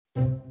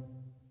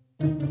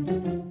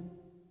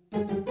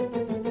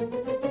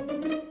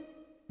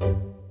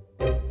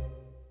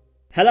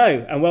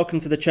Hello and welcome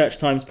to the Church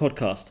Times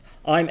podcast.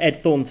 I'm Ed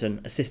Thornton,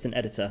 Assistant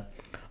Editor.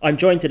 I'm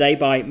joined today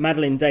by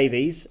Madeline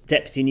Davies,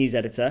 Deputy News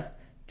Editor,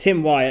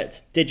 Tim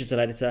Wyatt, Digital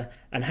Editor,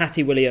 and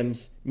Hattie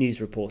Williams, News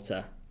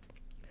Reporter.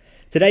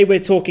 Today we're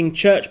talking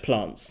church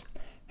plants.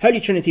 Holy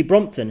Trinity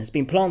Brompton has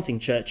been planting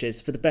churches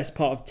for the best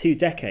part of 2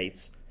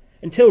 decades.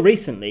 Until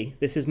recently,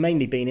 this has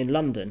mainly been in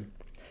London.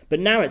 But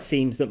now it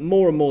seems that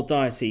more and more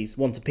dioceses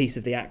want a piece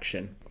of the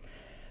action.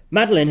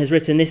 Madeline has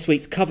written this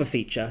week's cover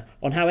feature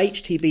on how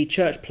HTB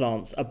church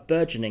plants are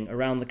burgeoning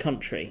around the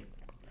country.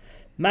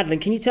 Madeline,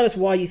 can you tell us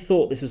why you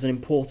thought this was an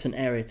important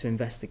area to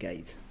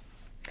investigate?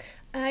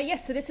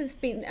 Yes, so this has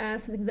been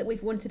something that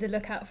we've wanted to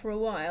look at for a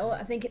while.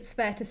 I think it's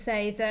fair to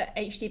say that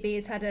HTB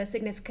has had a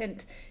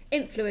significant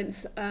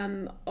influence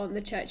on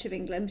the Church of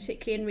England,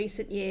 particularly in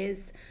recent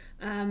years,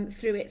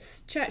 through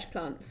its church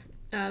plants.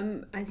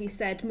 As you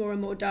said, more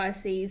and more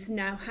dioceses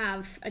now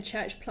have a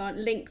church plant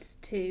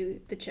linked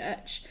to the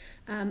church,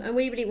 and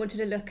we really wanted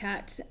to look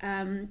at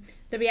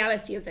the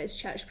reality of those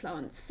church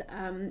plants.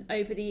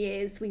 Over the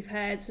years, we've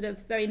heard sort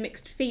of very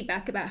mixed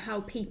feedback about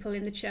how people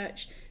in the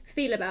church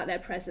feel about their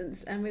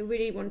presence, and we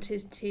really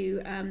wanted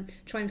to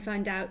try and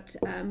find out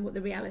what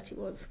the reality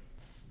was.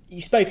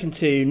 You've spoken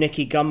to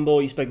Nicky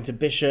Gumbel, you've spoken to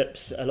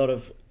bishops, a lot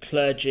of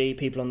clergy,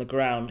 people on the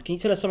ground. Can you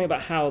tell us something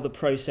about how the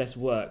process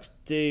works?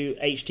 Do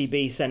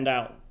HTB send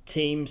out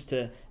teams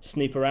to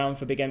snoop around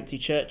for big empty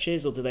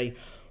churches, or do they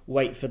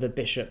wait for the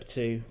bishop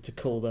to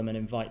call them and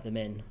invite them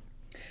in?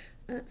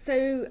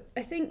 So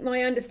I think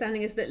my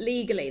understanding is that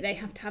legally they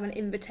have to have an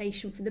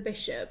invitation from the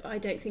bishop. I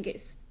don't think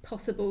it's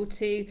possible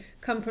to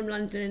come from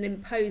London and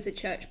impose a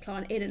church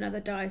plant in another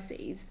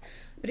diocese.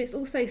 But it's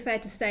also fair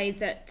to say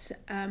that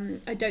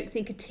I don't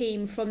think a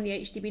team from the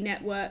HTB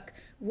network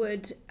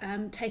would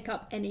take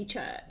up any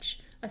church.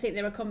 I think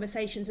there are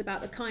conversations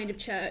about the kind of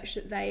church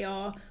that they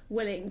are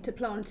willing to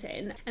plant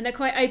in, and they're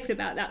quite open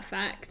about that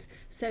fact.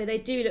 So they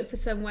do look for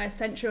somewhere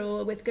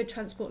central with good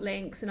transport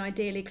links and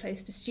ideally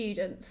close to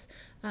students.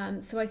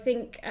 So I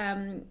think,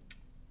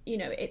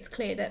 it's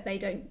clear that they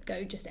don't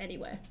go just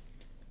anywhere.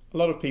 A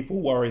lot of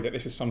people worry that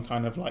this is some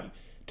kind of like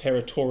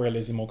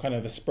territorialism or kind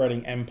of a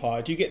spreading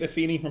empire. Do you get the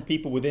feeling from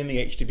people within the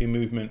HTB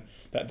movement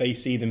that they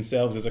see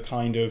themselves as a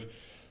kind of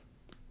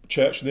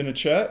church within a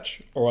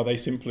church, or are they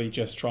simply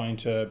just trying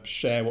to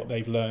share what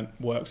they've learned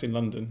works in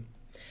London?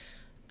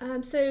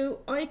 So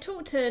I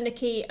talked to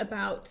Nicky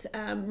about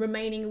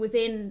remaining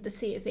within the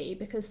C of E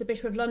because the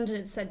Bishop of London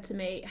had said to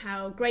me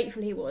how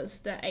grateful he was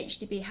that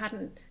HTB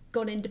hadn't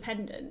gone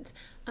independent.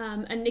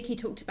 And Nicky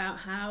talked about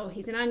how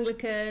he's an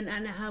Anglican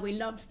and how he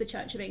loves the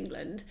Church of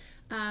England,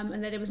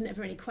 and that there was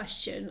never any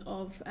question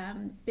of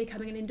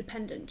becoming an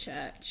independent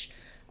church.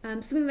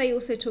 Something they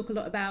also talk a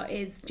lot about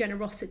is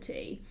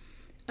generosity.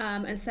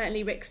 And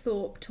certainly Rick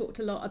Thorpe talked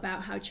a lot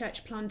about how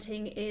church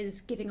planting is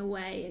giving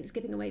away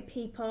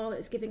people,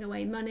 it's giving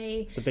away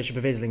money. It's the Bishop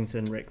of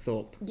Islington, Rick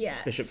Thorpe,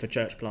 yes. Bishop for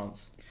church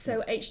plants.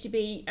 So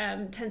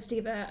HTB tends to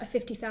give a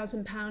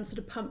 £50,000 sort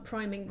of pump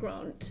priming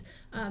grant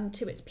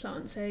to its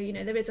plant. So,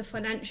 there is a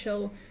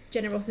financial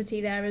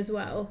generosity there as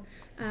well.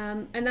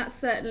 And that's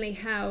certainly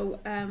how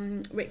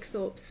Rick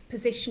Thorpe's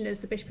position as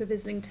the Bishop of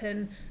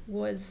Islington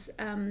was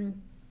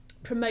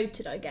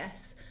promoted, I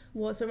guess,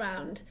 was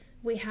around.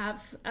 We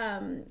have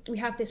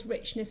this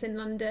richness in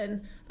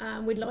London.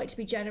 We'd like to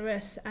be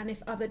generous, and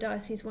if other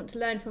dioceses want to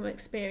learn from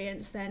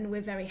experience, then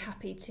we're very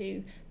happy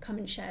to come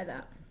and share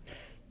that.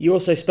 You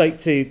also spoke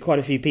to quite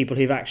a few people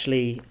who've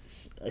actually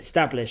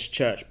established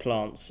church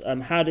plants.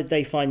 How did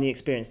they find the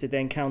experience? Did they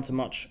encounter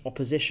much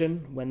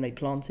opposition when they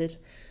planted?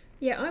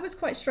 Yeah, I was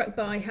quite struck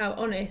by how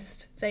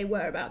honest they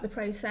were about the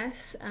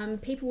process.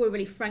 People were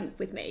really frank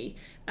with me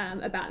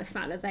about the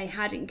fact that they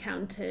had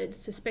encountered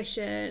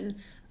suspicion,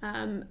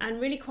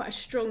 and really quite a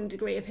strong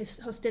degree of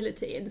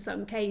hostility in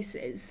some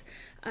cases.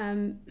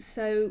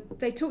 So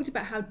they talked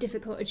about how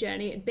difficult a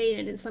journey it had been,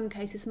 and in some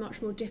cases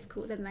much more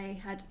difficult than they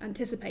had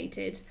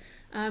anticipated.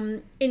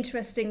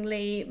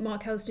 Interestingly,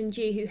 Mark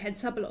Elston-G, who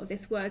heads up a lot of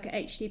this work at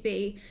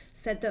HTB,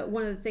 said that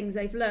one of the things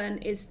they've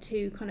learned is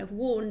to kind of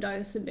warn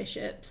diocesan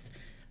bishops,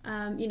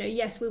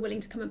 yes, we're willing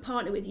to come and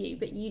partner with you,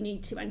 but you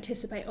need to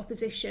anticipate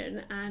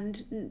opposition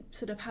and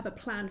sort of have a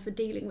plan for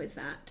dealing with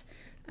that.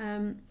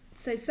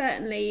 So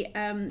certainly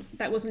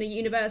that wasn't a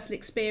universal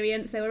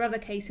experience. There were other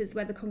cases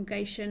where the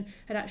congregation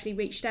had actually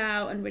reached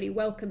out and really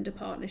welcomed a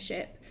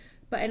partnership.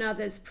 But in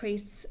others,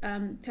 priests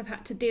have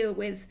had to deal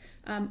with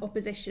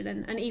opposition,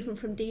 and even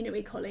from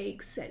deanery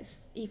colleagues,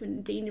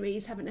 even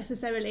deaneries haven't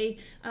necessarily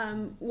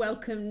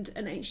welcomed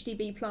an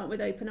HTB plant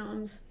with open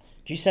arms.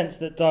 Do you sense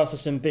that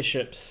diocesan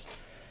bishops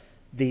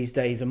these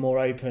days are more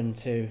open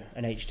to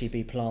an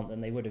HTB plant than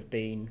they would have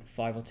been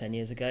 5 or 10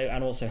 years ago?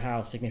 And also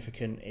how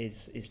significant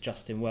is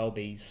Justin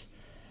Welby's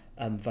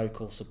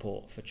vocal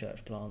support for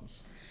church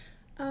plants?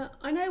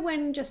 I know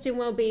when Justin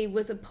Welby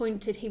was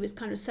appointed, he was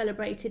kind of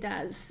celebrated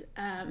as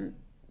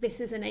this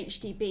is an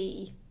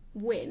HTB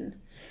win.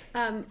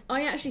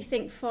 I actually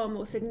think far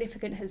more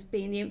significant has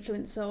been the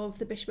influence of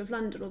the Bishop of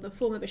London, or the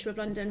former Bishop of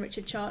London,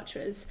 Richard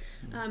Chartres.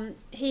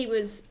 He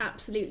was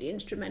absolutely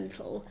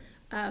instrumental.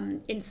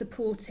 in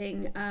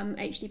supporting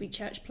HTB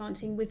church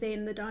planting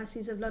within the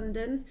Diocese of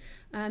London.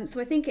 So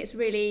I think it's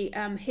really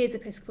his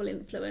episcopal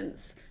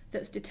influence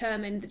that's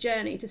determined the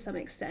journey to some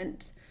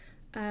extent.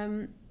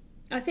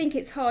 I think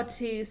it's hard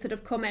to sort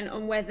of comment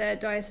on whether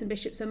diocesan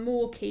bishops are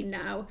more keen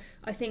now.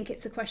 I think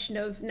it's a question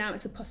of now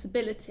it's a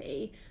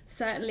possibility.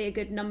 Certainly a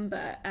good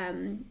number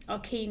are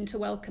keen to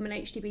welcome an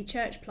HTB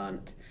church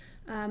plant.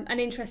 And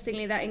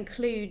interestingly, that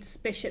includes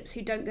bishops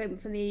who don't go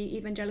from the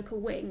evangelical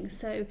wing.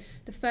 So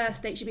the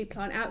first HTB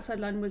plant outside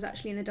London was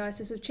actually in the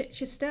Diocese of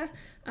Chichester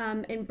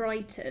in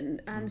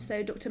Brighton.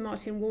 So Dr.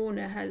 Martin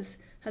Warner has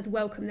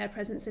welcomed their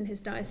presence in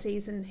his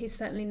diocese, and he's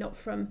certainly not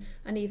from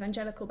an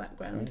evangelical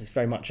background. He's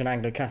very much an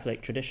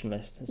Anglo-Catholic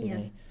traditionalist, isn't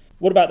he?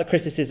 What about the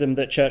criticism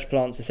that church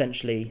plants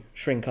essentially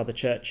shrink other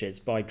churches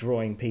by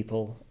drawing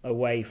people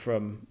away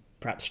from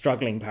perhaps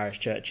struggling parish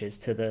churches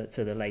to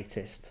the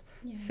latest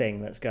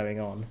thing that's going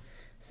on?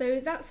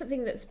 So that's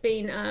something that's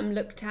been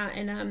looked at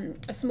in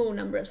a small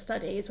number of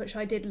studies, which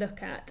I did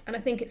look at. And I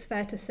think it's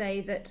fair to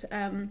say that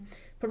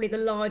probably the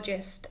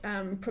largest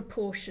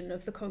proportion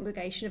of the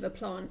congregation of a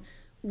plant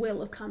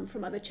will have come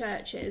from other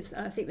churches.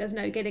 I think there's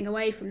no getting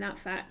away from that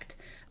fact.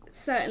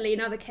 Certainly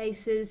in other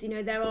cases,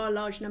 there are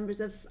large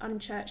numbers of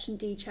unchurched and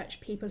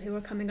de-churched people who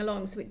are coming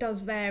along. So it does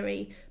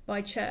vary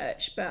by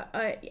church. But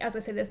as I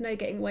say, there's no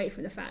getting away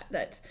from the fact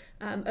that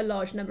a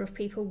large number of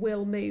people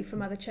will move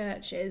from other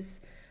churches.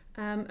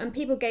 And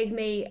people gave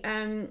me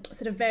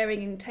sort of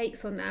varying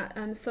takes on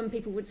that. Some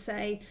people would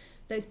say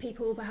those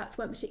people perhaps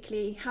weren't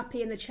particularly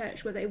happy in the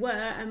church where they were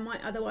and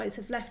might otherwise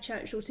have left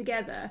church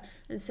altogether.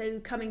 And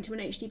so coming to an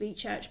HTB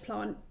church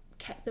plant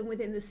kept them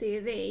within the C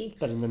of E.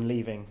 Better than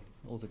leaving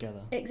altogether.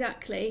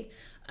 Exactly.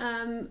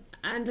 And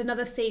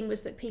another theme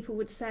was that people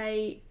would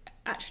say,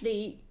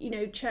 actually,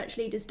 church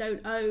leaders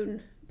don't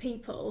own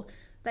people.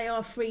 They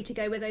are free to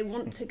go where they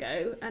want to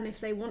go, and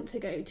if they want to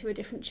go to a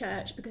different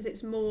church because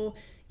it's more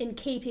in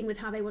keeping with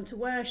how they want to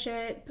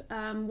worship,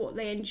 what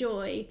they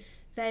enjoy,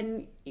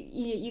 then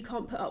you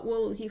can't put up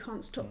walls, you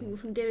can't stop people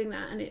from doing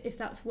that, and if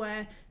that's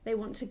where they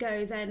want to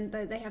go, then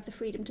they have the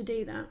freedom to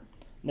do that.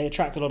 They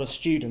attract a lot of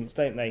students,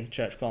 don't they?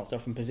 Church plants are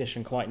often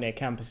positioned quite near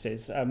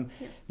campuses.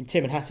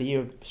 Tim and Hattie, you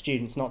were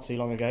students not too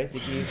long ago.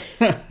 Did you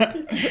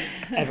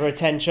ever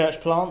attend church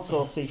plants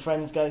or see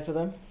friends go to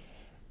them?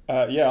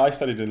 I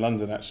studied in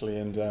London actually,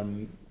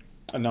 and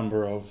a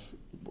number of,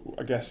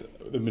 I guess,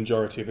 the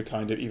majority of the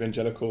kind of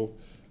evangelical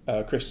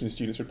Christian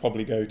students would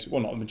probably go to,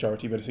 well, not a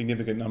majority, but a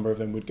significant number of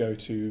them would go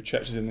to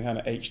churches in the kind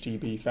of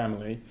HTB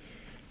family.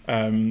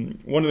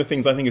 One of the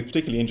things I think is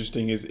particularly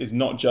interesting is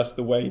not just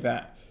the way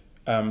that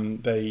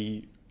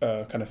they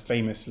kind of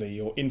famously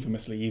or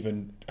infamously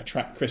even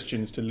attract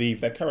Christians to leave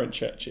their current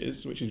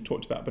churches, which we've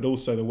talked about, but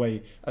also the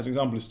way, as an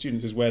example of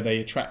students, is where they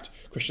attract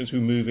Christians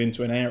who move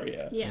into an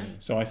area. Yeah.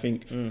 So I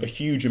think a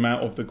huge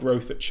amount of the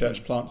growth that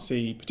church plants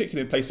see,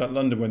 particularly in a place like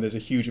London when there's a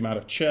huge amount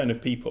of churn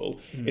of people,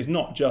 is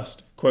not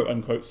just quote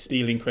unquote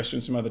stealing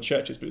Christians from other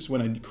churches, but it's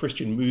when a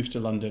Christian moves to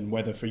London,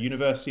 whether for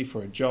university,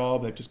 for a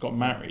job, they've just got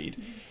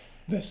married.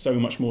 They're so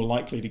much more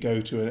likely to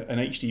go to an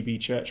HTB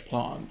church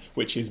plant,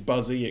 which is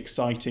buzzy,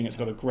 exciting. It's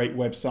got a great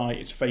website.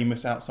 It's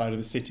famous outside of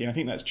the city. And I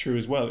think that's true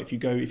as well. If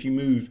you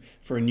move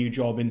for a new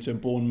job into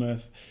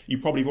Bournemouth, you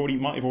probably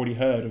might have already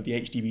heard of the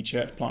HTB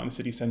church plant in the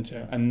city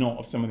centre and not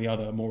of some of the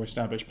other more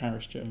established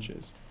parish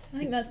churches. I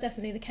think that's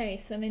definitely the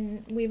case. I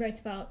mean, we wrote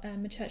about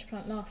a church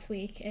plant last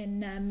week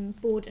in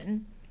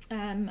Borden.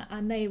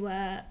 And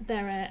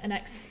they're an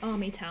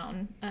ex-army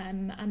town,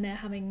 and they're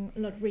having a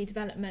lot of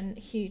redevelopment,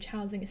 huge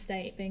housing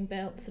estate being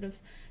built, sort of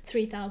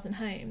 3,000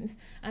 homes,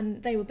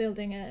 and they were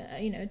building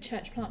a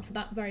church plant for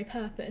that very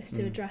purpose,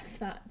 to address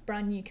that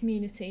brand new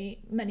community,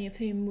 many of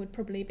whom would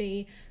probably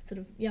be sort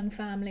of young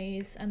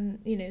families and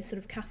sort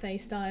of cafe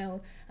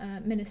style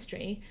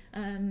ministry,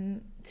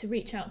 to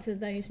reach out to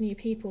those new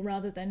people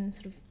rather than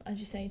sort of, as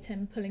you say,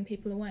 Tim, pulling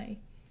people away.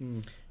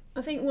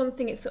 I think one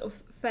thing it's sort of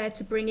fair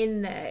to bring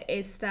in there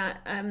is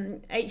that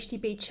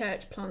HTB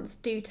church plants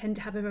do tend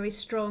to have a very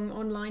strong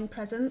online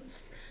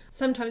presence,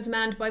 sometimes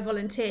manned by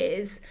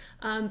volunteers,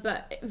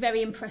 but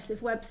very impressive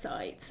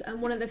websites.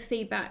 And one of the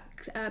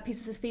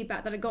pieces of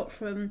feedback that I got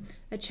from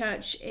a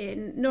church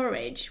in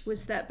Norwich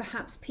was that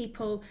perhaps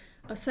people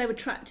are so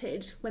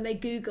attracted when they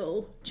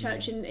Google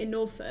church in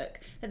Norfolk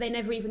that they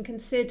never even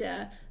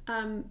consider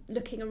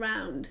looking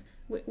around,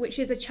 which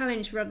is a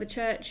challenge for other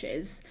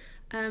churches.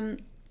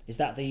 Is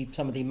that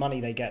some of the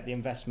money they get, the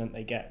investment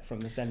they get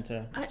from the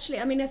centre? Actually,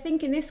 I mean, I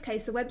think in this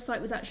case the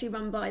website was actually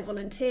run by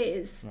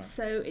volunteers, right.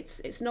 So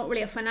it's not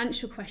really a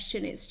financial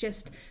question. It's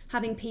just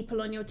having people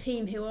on your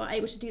team who are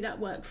able to do that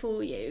work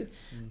for you.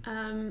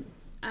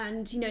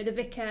 And the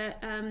vicar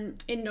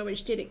in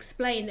Norwich did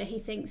explain that he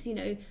thinks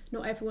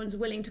not everyone's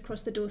willing to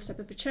cross the doorstep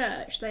of a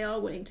church. They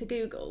are willing to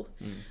Google.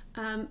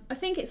 I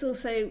think it's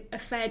also a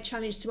fair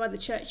challenge to other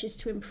churches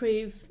to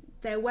improve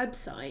their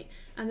website,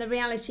 and the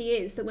reality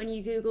is that when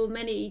you Google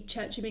many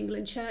Church of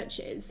England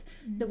churches,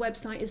 the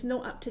website is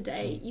not up to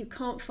date. You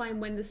can't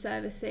find when the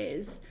service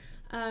is,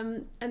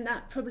 and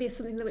that probably is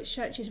something that which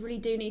churches really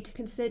do need to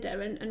consider,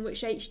 and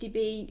which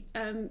HTB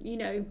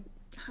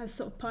has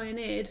sort of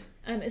pioneered.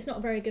 It's not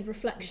a very good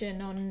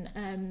reflection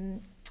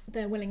on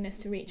their willingness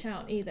to reach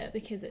out either,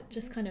 because it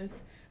just kind of,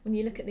 when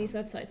you look at these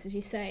websites, as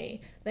you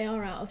say, they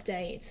are out of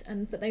date,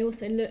 but they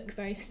also look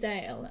very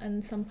stale,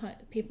 and some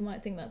people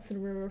might think that's sort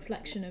of a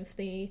reflection of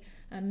the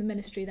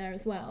ministry there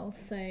as well,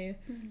 so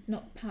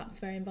not perhaps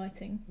very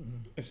inviting.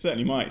 It's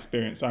certainly my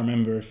experience. I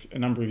remember a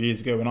number of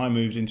years ago when I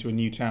moved into a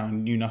new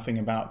town, knew nothing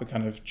about the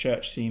kind of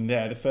church scene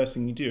there. The first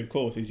thing you do, of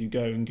course, is you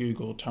go and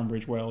Google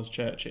Tunbridge Wells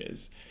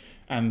churches,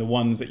 and the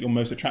ones that you're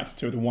most attracted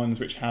to are the ones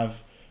which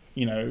have,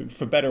 you know,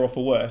 for better or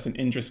for worse, an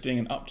interesting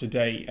and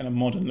up-to-date and a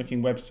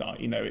modern-looking website.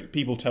 You know,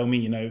 people tell me,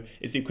 you know,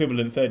 it's the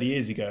equivalent 30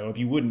 years ago of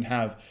you wouldn't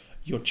have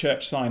your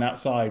church sign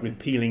outside with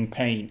peeling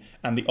paint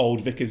and the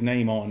old vicar's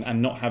name on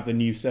and not have the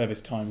new service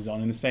times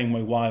on. In the same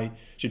way, why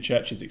should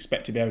churches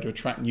expect to be able to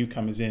attract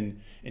newcomers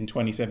in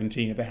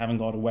 2017 if they haven't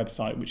got a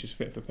website which is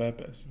fit for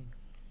purpose?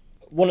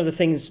 One of the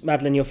things,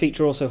 Madeline, your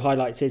feature also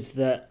highlights is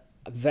that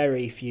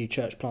very few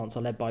church plants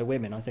are led by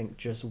women. I think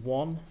just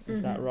one.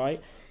 Is that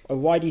right?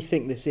 Why do you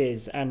think this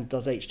is, and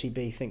does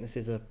HTB think this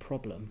is a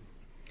problem?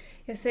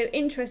 Yeah, so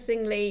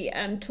interestingly,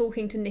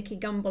 talking to Nicky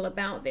Gumbel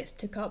about this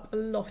took up a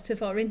lot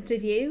of our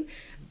interview.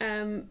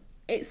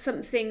 It's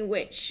something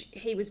which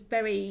he was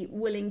very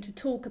willing to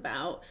talk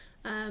about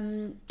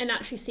and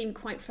actually seemed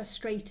quite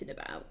frustrated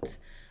about.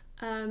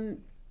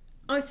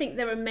 I think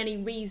there are many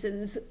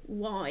reasons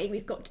why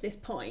we've got to this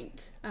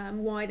point,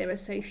 why there are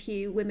so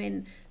few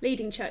women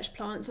leading church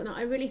plants, and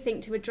I really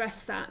think to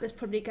address that there's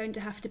probably going to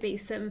have to be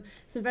some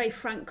very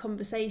frank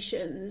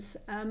conversations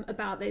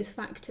about those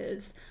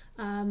factors,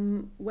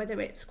 whether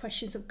it's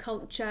questions of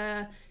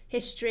culture,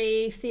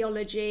 history,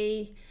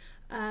 theology.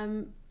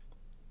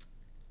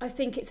 I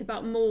think it's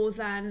about more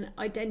than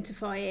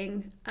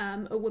identifying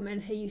a woman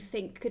who you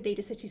think could lead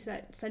a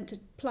city-centred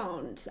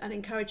plant and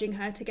encouraging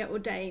her to get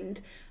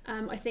ordained.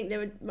 I think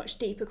there are much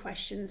deeper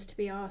questions to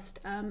be asked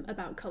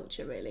about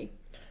culture, really.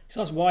 So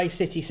that's why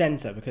city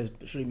centre, because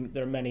surely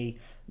there are many.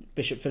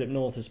 Bishop Philip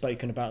North has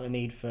spoken about the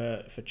need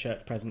for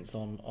church presence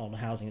on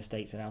housing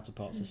estates in outer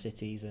parts of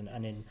cities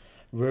and in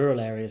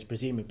rural areas,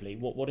 presumably.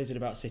 What is it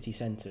about city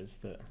centres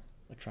that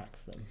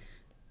attracts them?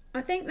 I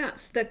think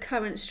that's the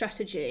current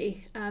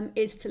strategy,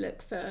 is to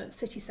look for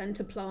city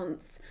centre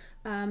plants.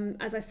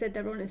 As I said,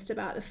 they're honest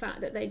about the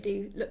fact that they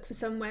do look for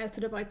somewhere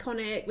sort of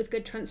iconic with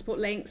good transport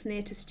links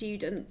near to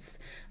students.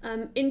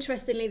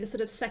 Interestingly, the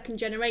sort of second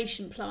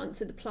generation plants,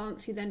 so the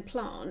plants who then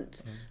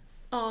plant,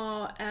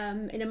 are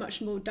in a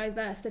much more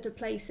diverse set of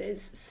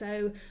places.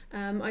 So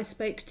I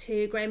spoke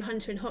to Graham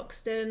Hunter in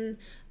Hoxton,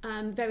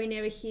 very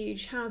near a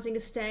huge housing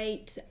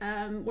estate,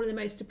 one of the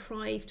most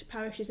deprived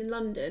parishes in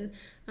London.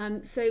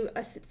 So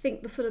I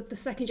think the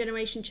second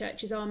generation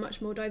churches are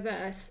much more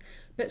diverse,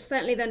 but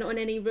certainly they're not in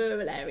any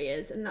rural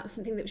areas, and that's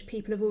something that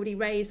people have already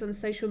raised on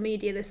social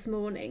media this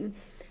morning.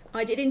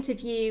 I did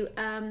interview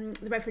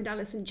the Reverend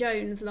Alison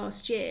Jones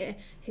last year,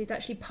 who's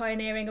actually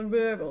pioneering a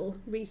rural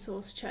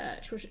resource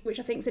church, which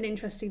I think is an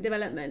interesting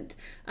development.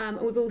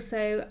 We've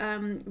also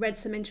read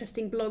some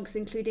interesting blogs,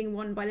 including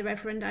one by the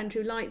Reverend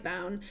Andrew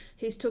Lightbourne,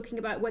 who's talking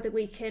about whether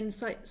we can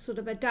sort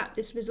of adapt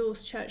this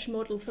resource church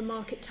model for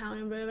market town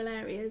and rural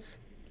areas.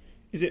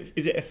 Is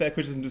it a fair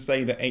criticism to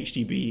say that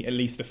HTB, at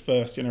least the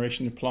first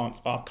generation of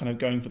plants, are kind of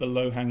going for the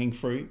low-hanging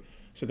fruit?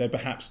 So they're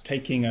perhaps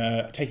taking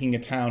a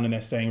town and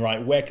they're saying,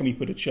 right, where can we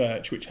put a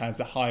church which has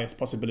the highest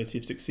possibility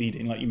of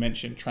succeeding? Like you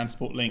mentioned,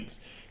 transport links,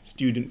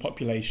 student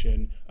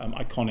population,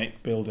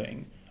 iconic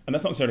building. And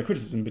that's not necessarily a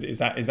criticism, but is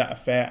that a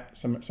fair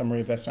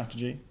summary of their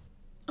strategy?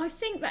 I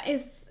think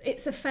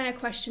it's a fair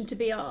question to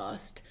be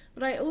asked.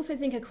 But I also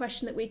think a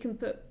question that we can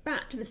put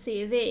back to the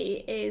C of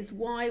E is,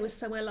 why was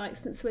somewhere like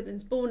St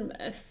Swithin's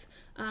Bournemouth,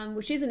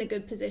 which is in a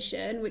good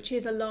position, which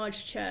is a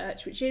large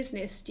church, which is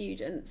near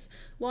students,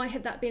 why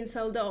had that been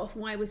sold off?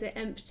 Why was it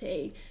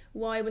empty?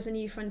 Why was a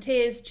New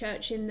Frontiers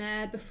church in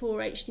there before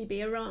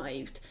HTB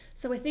arrived?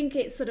 So I think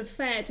it's sort of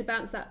fair to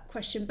bounce that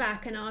question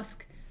back and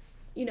ask,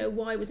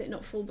 why was it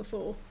not full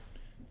before?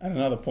 And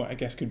another point, I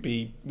guess, could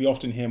be, we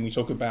often hear when we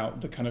talk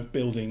about the kind of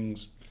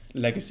buildings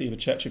legacy of the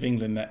Church of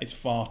England that is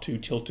far too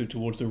tilted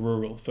towards the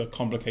rural for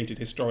complicated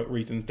historic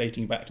reasons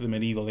dating back to the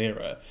medieval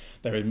era.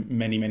 There are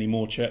many, many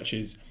more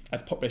churches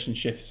as population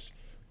shifts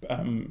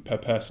per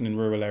person in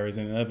rural areas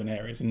and in urban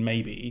areas, and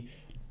maybe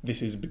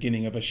this is the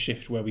beginning of a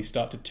shift where we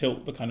start to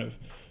tilt the kind of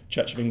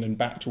Church of England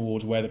back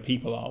towards where the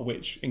people are,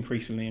 which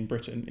increasingly in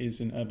Britain is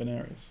in urban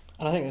areas.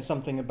 And I think there's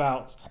something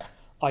about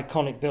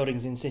iconic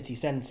buildings in city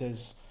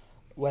centres.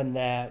 When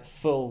they're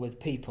full with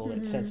people,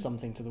 it says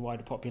something to the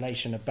wider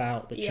population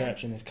about the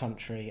church in this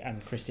country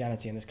and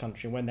Christianity in this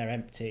country. When they're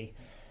empty,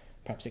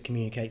 perhaps it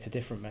communicates a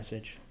different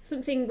message.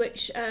 Something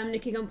which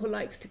Nicky Gumbel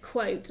likes to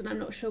quote, and I'm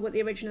not sure what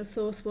the original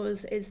source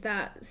was, is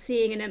that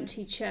seeing an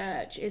empty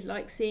church is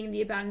like seeing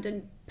the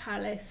abandoned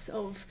palace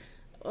of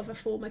a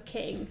former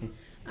king.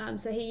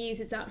 So he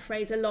uses that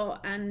phrase a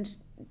lot, and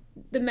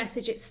the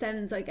message it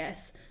sends, I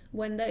guess,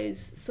 when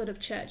those sort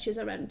of churches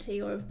are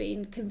empty or have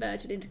been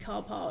converted into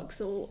car parks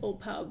or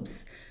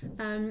pubs.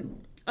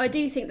 I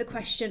do think the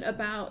question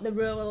about the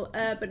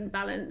rural-urban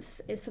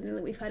balance is something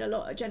that we've heard a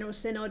lot at General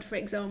Synod, for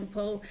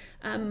example.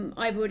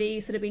 I've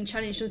already sort of been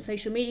challenged on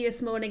social media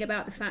this morning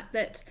about the fact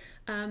that,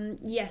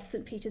 yes,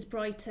 St Peter's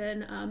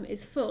Brighton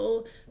is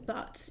full,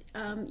 but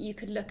you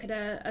could look at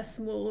a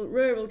small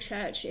rural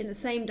church in the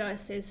same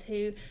diocese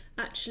who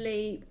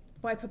actually,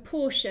 by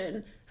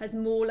proportion, has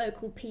more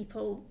local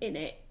people in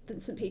it than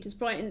St Peter's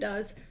Brighton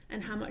does,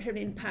 and how much of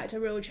an impact a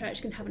rural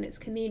church can have on its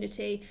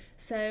community.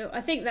 So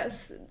I think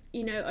that's,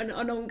 you know, an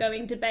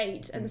ongoing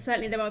debate, and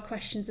certainly there are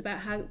questions about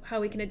how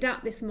we can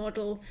adapt this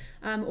model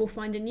or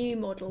find a new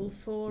model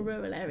for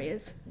rural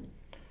areas.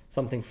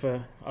 Something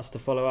for us to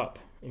follow up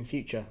in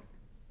future.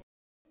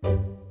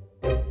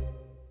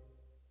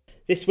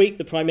 This week,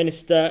 the Prime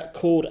Minister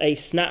called a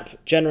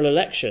snap general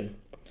election.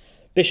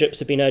 Bishops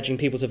have been urging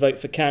people to vote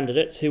for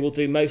candidates who will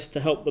do most to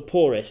help the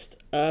poorest.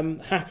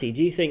 Hattie,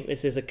 do you think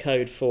this is a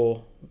code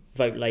for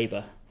vote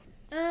Labour?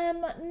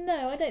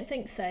 No, I don't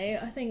think so.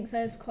 I think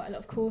there's quite a lot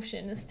of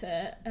caution as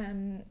to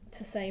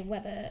say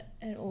whether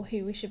or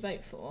who we should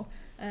vote for.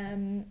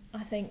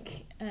 I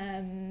think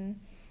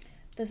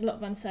there's a lot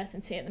of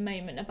uncertainty at the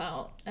moment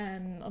about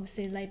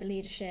obviously Labour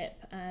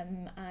leadership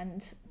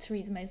and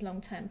Theresa May's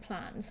long-term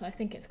plan. So I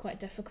think it's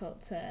quite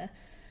difficult to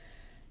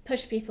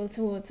push people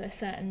towards a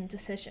certain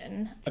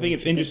decision. I think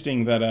it's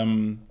interesting that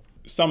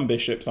some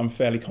bishops, I'm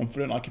fairly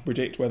confident I could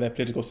predict where their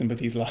political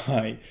sympathies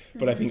lie,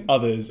 but I think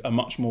others are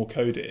much more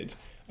coded.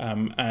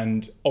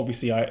 And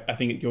obviously, I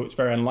think it's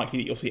very unlikely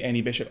that you'll see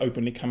any bishop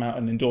openly come out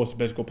and endorse a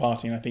political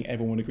party, and I think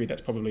everyone would agree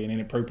that's probably an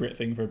inappropriate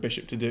thing for a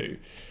bishop to do.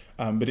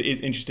 But it is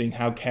interesting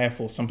how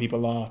careful some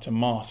people are to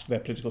mask their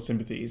political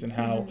sympathies, and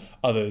how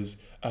others,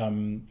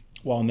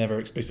 while never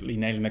explicitly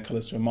nailing their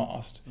colours to a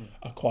mast,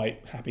 are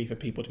quite happy for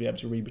people to be able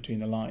to read between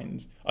the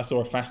lines. I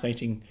saw a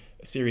fascinating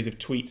series of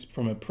tweets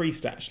from a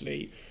priest,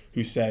 actually,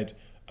 who said,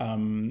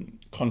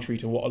 contrary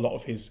to what a lot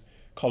of his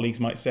colleagues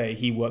might say,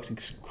 he works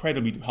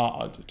incredibly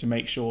hard to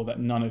make sure that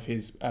none of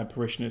his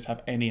parishioners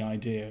have any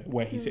idea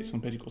where he sits on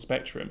the political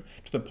spectrum,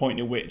 to the point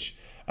at which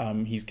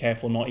he's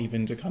careful not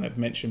even to kind of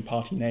mention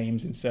party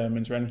names in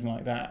sermons or anything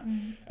like that.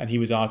 And he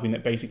was arguing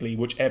that basically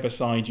whichever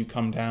side you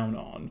come down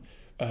on,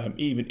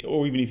 even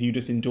if you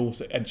just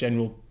endorse a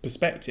general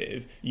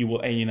perspective, you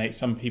will alienate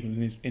some people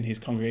in his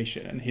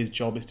congregation, and his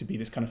job is to be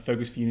this kind of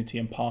focus for unity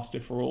and pastor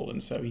for all,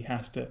 and so he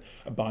has to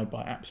abide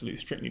by absolute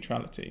strict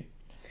neutrality.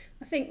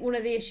 I think one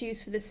of the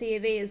issues for the C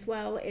of E as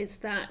well is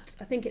that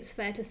I think it's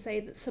fair to say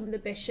that some of the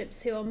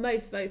bishops who are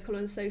most vocal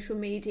on social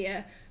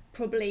media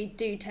probably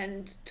do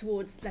tend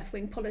towards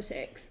left-wing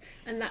politics,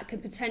 and that can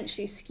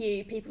potentially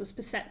skew people's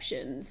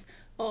perceptions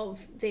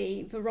of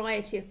the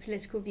variety of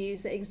political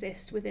views that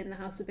exist within the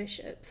House of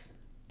Bishops.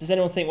 Does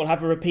anyone think we'll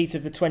have a repeat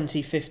of the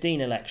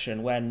 2015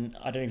 election when,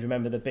 I don't even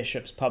remember, the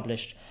bishops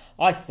published,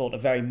 I thought, a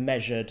very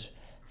measured,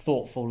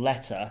 thoughtful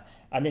letter,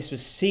 and this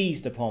was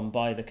seized upon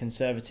by the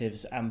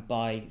Conservatives and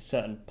by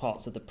certain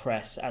parts of the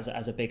press as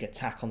a big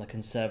attack on the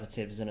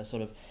Conservatives and a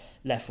sort of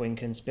left-wing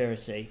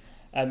conspiracy.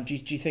 Do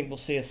you think we'll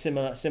see a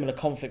similar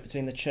conflict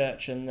between the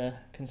Church and the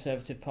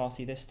Conservative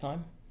Party this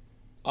time?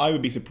 I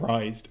would be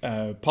surprised,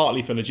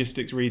 partly for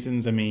logistics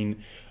reasons. I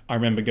mean, I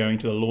remember going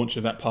to the launch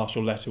of that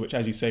pastoral letter, which,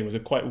 as you say, was a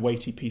quite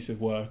weighty piece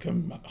of work,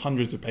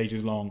 hundreds of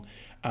pages long.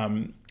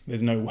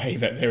 There's no way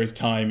that there is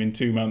time in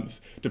 2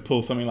 months to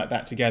pull something like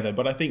that together.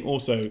 But I think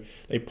also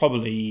they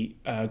probably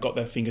got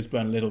their fingers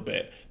burned a little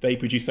bit. They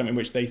produced something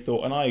which they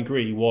thought, and I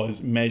agree,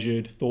 was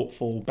measured,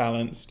 thoughtful,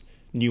 balanced,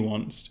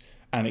 nuanced,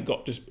 and it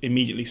got just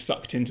immediately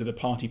sucked into the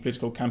party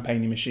political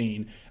campaigning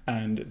machine,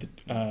 and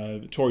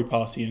the Tory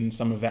party and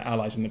some of their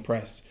allies in the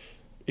press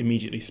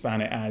immediately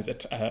span it as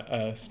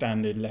a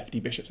standard lefty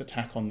bishop's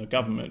attack on the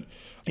government.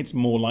 It's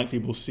more likely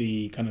we'll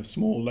see kind of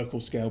small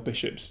local scale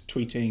bishops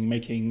tweeting,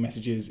 making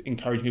messages,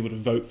 encouraging people to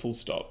vote full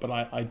stop, but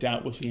I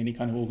doubt we'll see any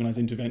kind of organised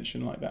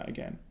intervention like that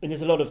again. And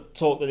there's a lot of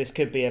talk that this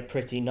could be a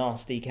pretty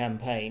nasty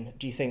campaign.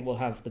 Do you think we'll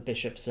have the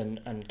bishops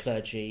and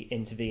clergy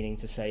intervening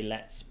to say,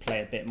 let's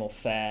play a bit more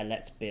fair,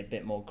 let's be a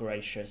bit more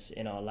gracious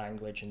in our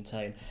language and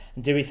tone?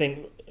 And do we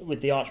think, would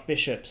the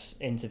archbishops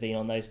intervene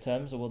on those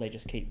terms, or will they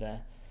just keep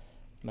their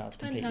mouths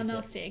completely Depends how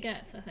zipped? nasty it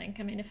gets, I think.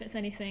 I mean, if it's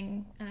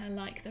anything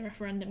like the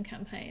referendum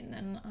campaign,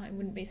 then I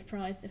wouldn't be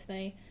surprised if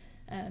they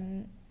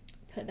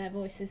put their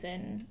voices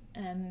in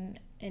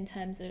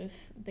terms of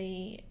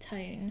the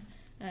tone,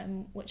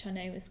 which I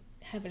know was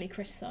heavily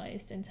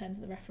criticised in terms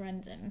of the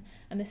referendum.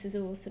 And this is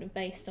all sort of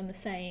based on the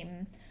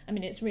same... I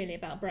mean, it's really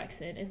about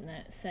Brexit, isn't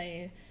it?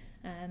 So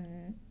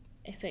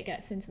if it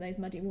gets into those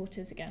muddy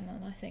waters again,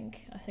 then I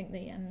think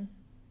the...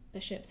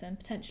 bishops and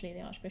potentially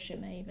the Archbishop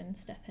may even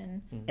step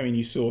in. I mean,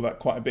 you saw that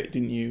quite a bit,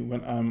 didn't you?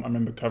 When I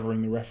remember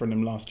covering the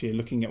referendum last year,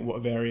 looking at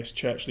what various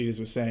church leaders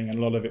were saying, and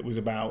a lot of it was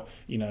about,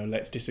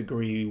 let's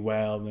disagree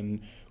well,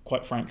 and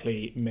quite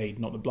frankly, made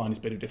not the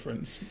blindest bit of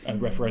difference. A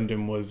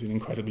referendum was an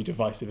incredibly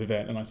divisive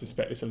event, and I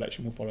suspect this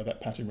election will follow that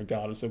pattern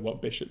regardless of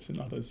what bishops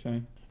and others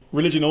say.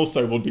 Religion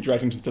also will be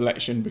dragged into this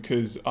election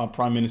because our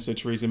Prime Minister,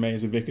 Theresa May,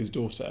 is a vicar's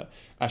daughter,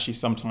 as she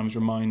sometimes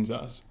reminds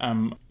us.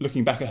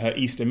 Looking back at her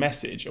Easter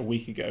message a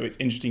week ago, it's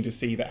interesting to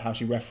see that how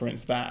she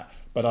referenced that,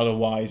 but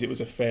otherwise it was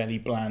a fairly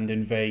bland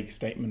and vague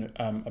statement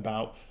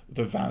about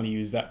the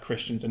values that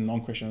Christians and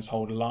non-Christians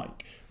hold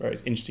alike, where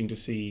it's interesting to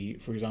see,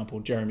 for example,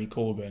 Jeremy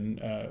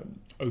Corbyn,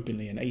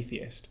 openly an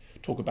atheist,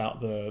 talk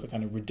about the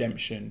kind of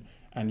redemption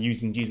and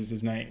using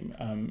Jesus' name,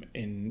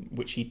 in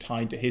which he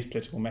tied to his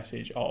political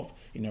message of,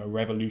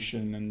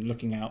 revolution and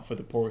looking out for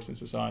the poorest in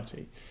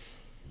society.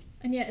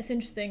 And yet it's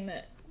interesting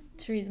that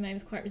Theresa May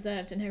was quite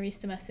reserved in her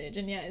Easter message,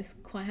 and yet is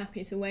quite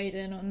happy to wade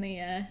in on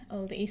the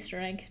old Easter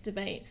egg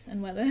debate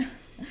and whether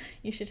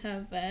you should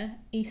have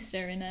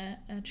Easter in a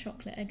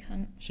chocolate egg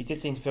hunt. She did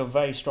seem to feel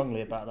very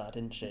strongly about that,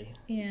 didn't she?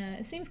 Yeah,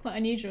 it seems quite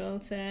unusual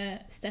to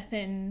step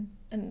in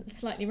and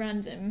slightly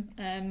random,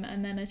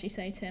 and then, as you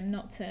say, Tim,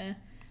 not to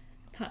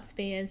perhaps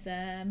be as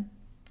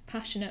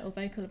passionate or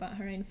vocal about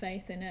her own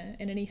faith in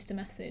an Easter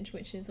message,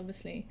 which is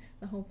obviously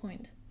the whole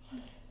point.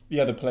 The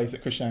other place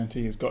that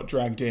Christianity has got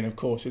dragged in, of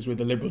course, is with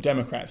the Liberal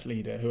Democrats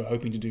leader, who are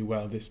hoping to do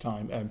well this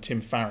time,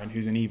 Tim Farron,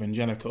 who's an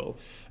evangelical.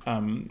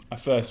 I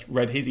first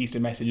read his Easter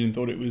message and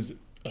thought it was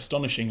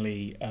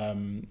astonishingly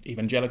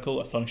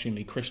evangelical,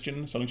 astonishingly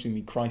Christian,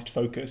 astonishingly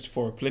Christ-focused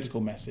for a political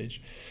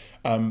message.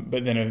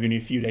 But then only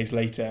a few days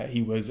later,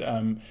 he was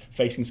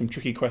facing some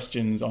tricky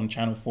questions on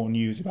Channel 4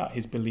 News about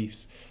his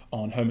beliefs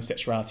on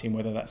homosexuality and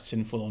whether that's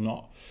sinful or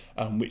not,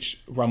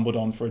 which rumbled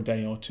on for a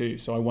day or two.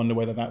 So I wonder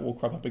whether that will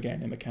crop up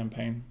again in the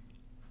campaign.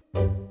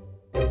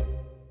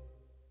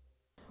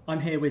 I'm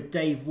here with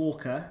Dave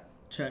Walker,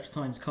 Church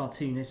Times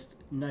cartoonist,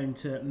 known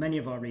to many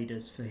of our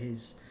readers for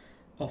his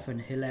often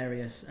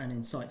hilarious and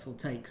insightful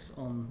takes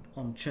on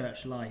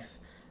church life.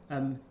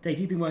 Dave,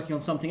 you've been working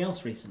on something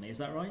else recently, is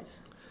that right?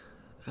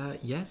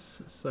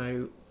 Yes,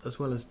 so as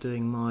well as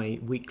doing my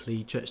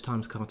weekly Church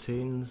Times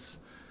cartoons,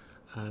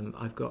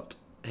 I've got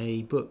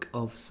a book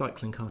of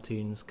cycling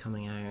cartoons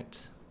coming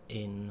out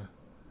in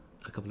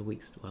a couple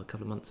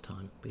of months'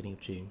 time, beginning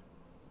of June.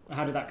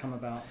 How did that come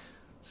about?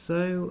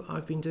 So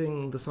I've been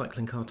doing the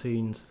cycling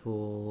cartoons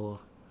for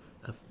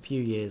a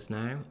few years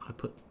now. I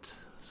put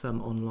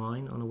some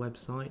online on a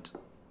website,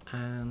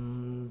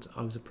 and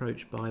I was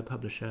approached by a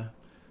publisher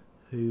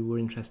who were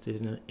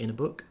interested in a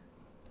book.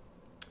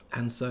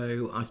 And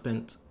so I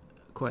spent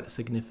quite a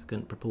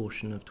significant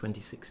proportion of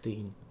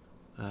 2016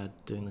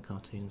 doing the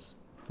cartoons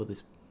for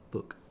this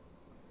book.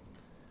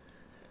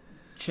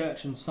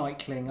 Church and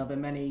cycling, are there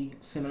many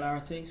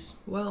similarities?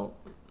 Well,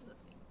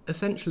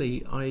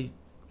 essentially I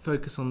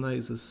focus on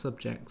those as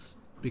subjects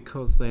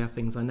because they are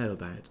things I know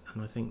about,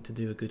 and I think to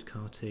do a good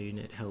cartoon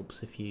it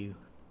helps if you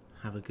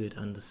have a good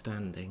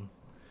understanding.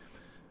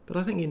 But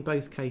I think in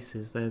both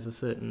cases there's a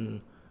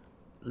certain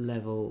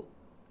level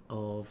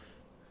of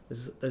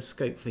there's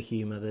scope for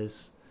humour,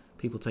 there's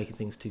people taking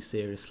things too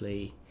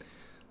seriously,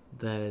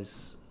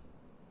 there's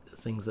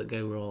things that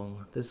go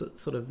wrong, there's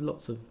sort of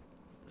lots of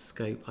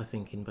scope, I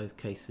think, in both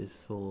cases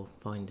for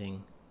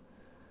finding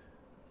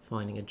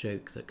a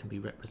joke that can be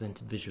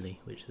represented visually,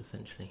 which is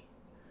essentially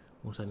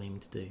what I'm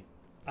aiming to do.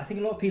 I think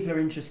a lot of people are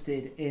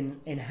interested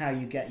in how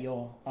you get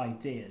your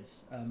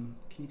ideas. Can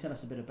you tell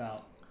us a bit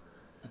about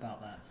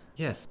that?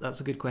 Yes,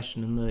 that's a good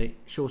question, and the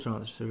short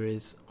answer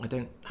is I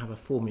don't have a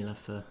formula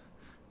for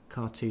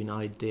cartoon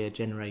idea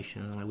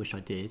generation, and I wish I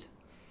did,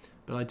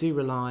 but I do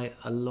rely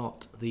a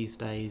lot these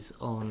days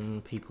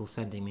on people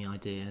sending me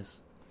ideas.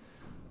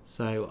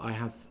 So I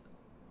have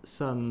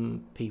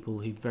some people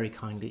who very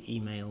kindly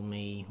email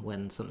me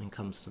when something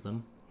comes to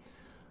them.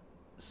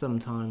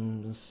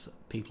 Sometimes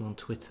people on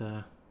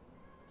Twitter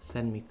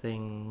send me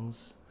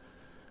things,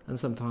 and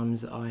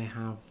sometimes I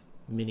have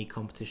mini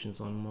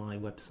competitions on my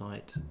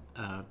website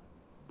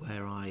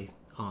where I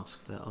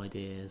ask for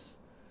ideas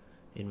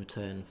in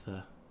return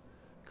for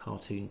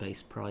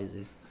cartoon-based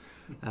prizes.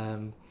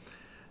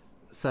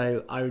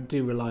 So I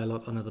do rely a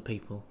lot on other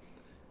people.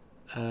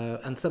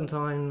 And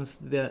sometimes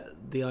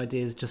the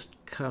ideas just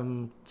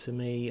come to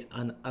me,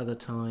 and other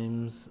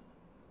times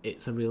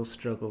it's a real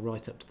struggle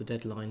right up to the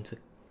deadline to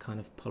kind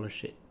of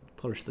polish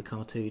the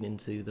cartoon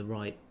into the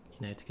right,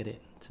 to get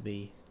it to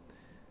be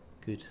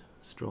good,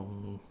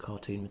 strong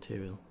cartoon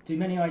material. Do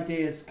many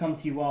ideas come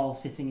to you while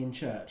sitting in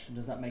church, and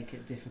does that make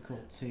it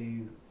difficult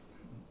to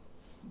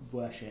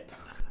worship?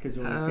 Because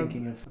we're always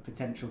thinking of a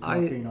potential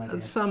cartoon idea.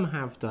 Some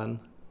have done,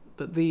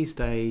 but these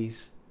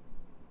days,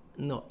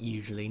 not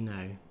usually,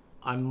 no.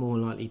 I'm more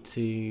likely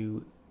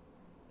to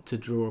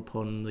draw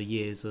upon the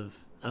years of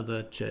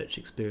other church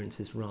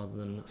experiences rather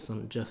than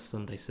just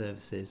Sunday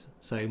services.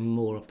 So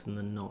more often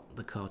than not,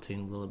 the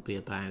cartoon will be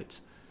about,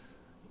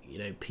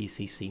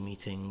 PCC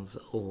meetings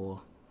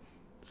or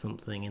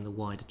something in the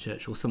wider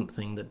church, or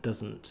something that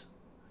isn't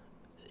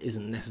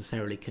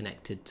necessarily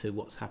connected to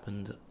what's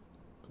happened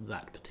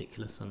that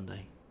particular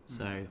Sunday.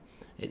 So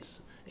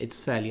it's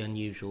fairly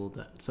unusual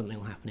that something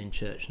will happen in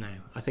church now.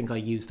 I think I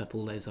used up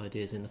all those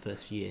ideas in the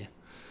first year,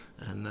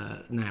 And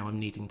now I'm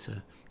needing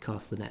to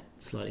cast the net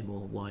slightly more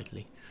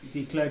widely.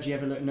 Do clergy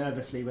ever look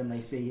nervously when they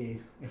see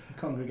you in the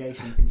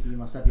congregation, thinking you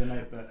must have your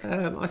notebook?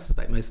 I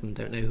suspect most of them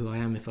don't know who I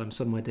am if I'm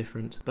somewhere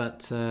different.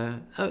 But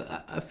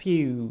a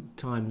few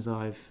times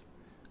I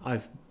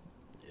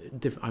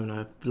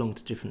belong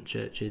to different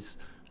churches,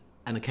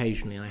 and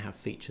occasionally I have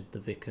featured the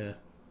vicar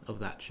of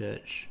that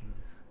church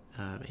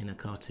in a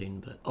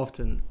cartoon. But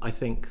often I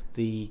think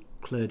the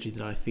clergy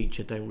that I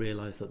feature don't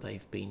realise that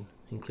they've been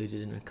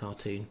included in a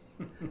cartoon.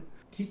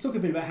 Can you talk a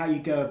bit about how you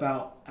go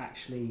about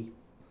actually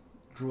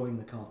drawing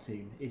the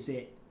cartoon?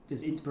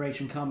 Does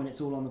inspiration come and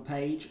it's all on the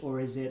page, or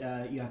is it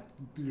you have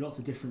lots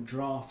of different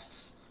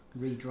drafts,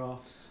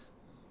 redrafts?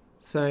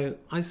 So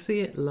I see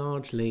it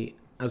largely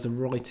as a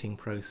writing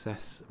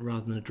process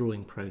rather than a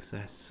drawing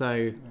process.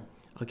 So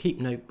I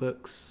keep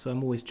notebooks, so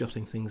I'm always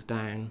jotting things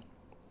down.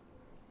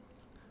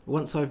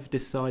 Once I've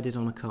decided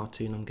on a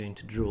cartoon I'm going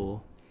to draw,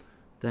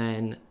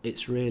 then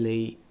it's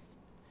really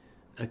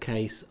a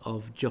case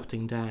of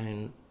jotting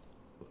down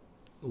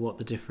what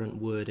the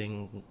different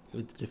wording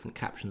with the different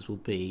captions will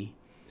be,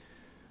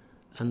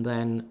 and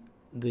then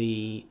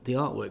the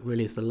artwork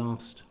really is the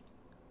last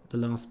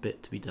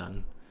bit to be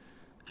done.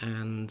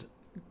 And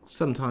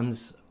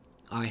sometimes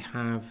I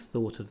have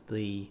thought of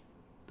the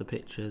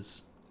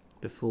pictures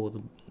before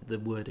the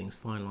wording's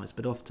finalised,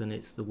 but often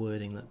it's the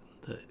wording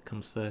that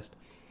comes first.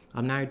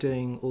 I'm now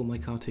doing all my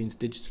cartoons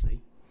digitally,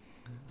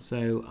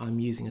 so I'm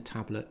using a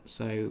tablet,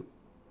 so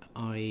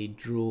I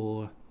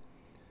draw.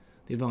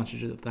 The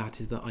advantage of that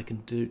is that I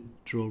can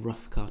draw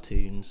rough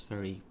cartoons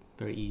very,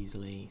 very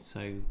easily.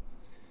 So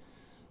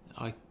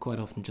I quite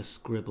often just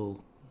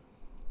scribble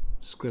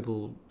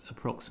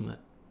approximate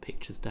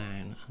pictures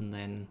down and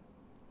then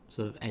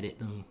sort of edit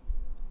them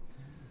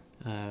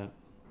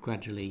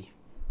gradually.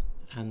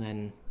 And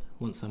then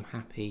once I'm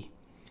happy,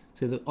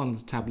 so that on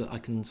the tablet I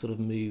can sort of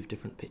move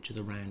different pictures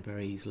around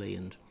very easily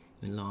and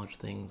enlarge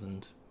things,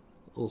 and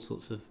all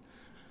sorts of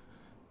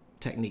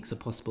techniques are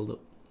possible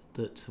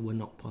that were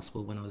not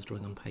possible when I was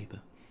drawing on paper.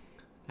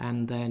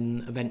 And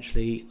then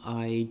eventually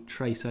I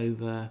trace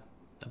over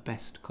a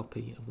best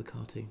copy of the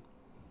cartoon.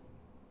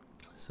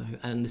 So,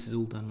 and this is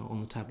all done on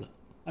the tablet.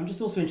 I'm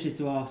just also interested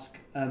to ask,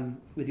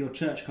 with your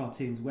church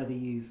cartoons, whether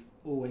they've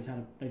always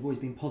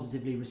been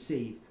positively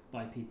received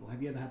by people.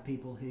 Have you ever had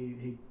people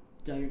who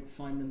don't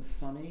find them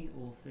funny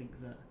or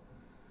think that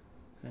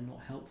they're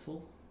not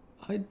helpful?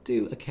 I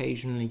do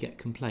occasionally get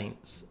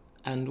complaints.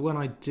 And when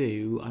I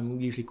do,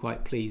 I'm usually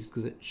quite pleased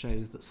because it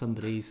shows that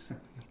somebody's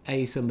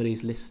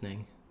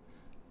listening,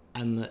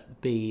 and that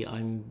B,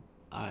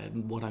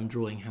 what I'm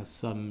drawing has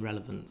some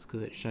relevance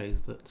because it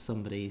shows that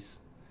somebody's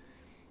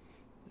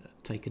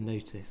taken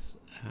notice.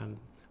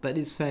 But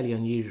it's fairly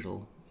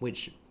unusual,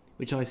 which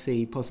I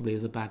see possibly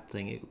as a bad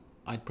thing.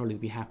 I'd probably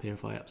be happier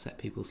if I upset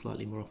people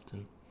slightly more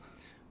often.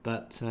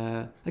 But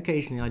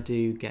occasionally I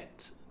do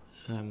get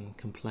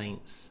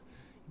complaints,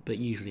 but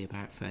usually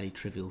about fairly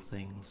trivial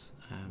things.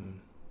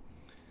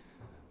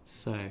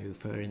 So,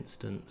 for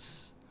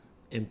instance,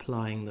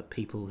 implying that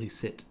people who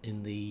sit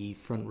in the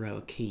front row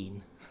are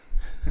keen.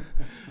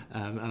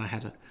 And I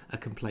had a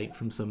complaint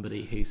from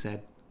somebody who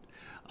said,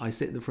 I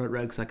sit in the front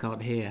row because I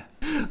can't hear.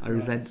 I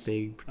resent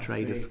being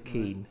portrayed as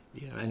keen.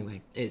 Right. Yeah,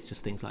 anyway, it's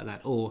just things like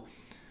that. Or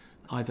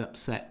I've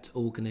upset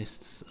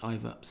organists,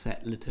 I've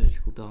upset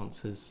liturgical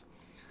dancers,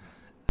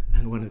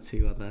 and one or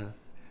two other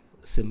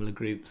similar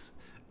groups,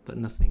 but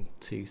nothing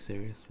too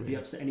serious, really. Have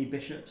you upset any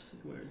bishops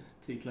who were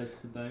too close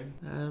to the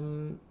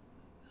bone?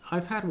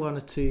 I've had one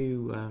or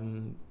two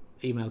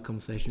email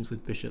conversations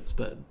with bishops,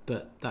 but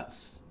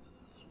that's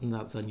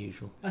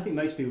unusual. I think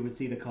most people would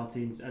see the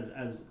cartoons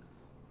as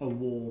a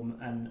warm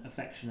and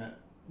affectionate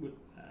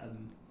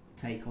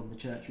take on the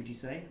church, would you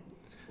say?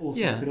 Also,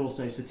 yeah. But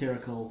also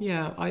satirical.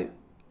 Yeah,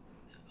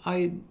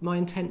 my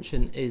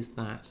intention is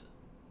that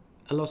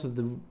a lot of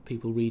the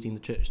people reading the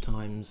Church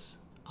Times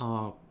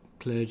are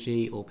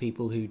clergy or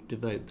people who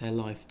devote their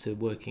life to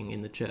working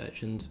in the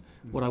church, and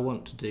what I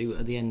want to do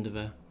at the end of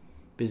a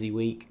busy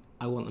week,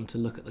 I want them to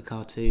look at the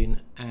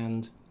cartoon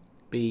and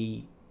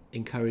be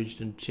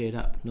encouraged and cheered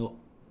up, not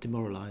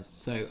demoralised.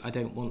 So I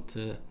don't want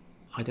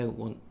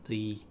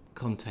the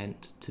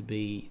content to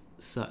be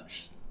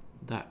such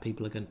that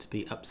people are going to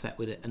be upset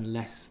with it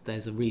unless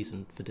there's a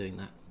reason for doing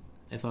that.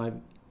 If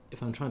I'm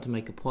trying to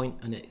make a point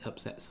and it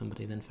upsets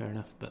somebody, then fair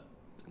enough, but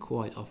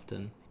quite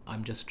often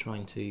I'm just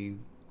trying to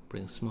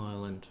bring a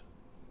smile and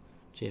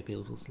cheer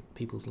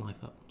people's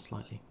life up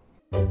slightly.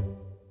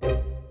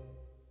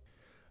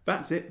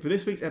 That's it for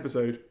this week's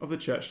episode of the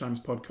Church Times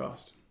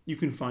podcast. You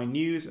can find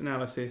news,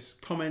 analysis,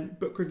 comment,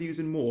 book reviews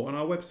and more on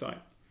our website.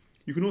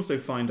 You can also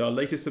find our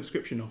latest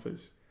subscription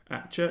offers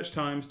at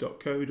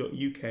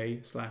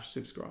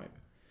churchtimes.co.uk/subscribe.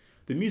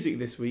 The music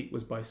this week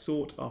was by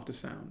Sought After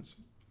Sounds.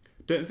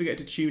 Don't forget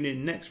to tune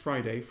in next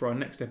Friday for our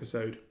next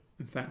episode,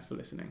 and thanks for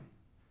listening.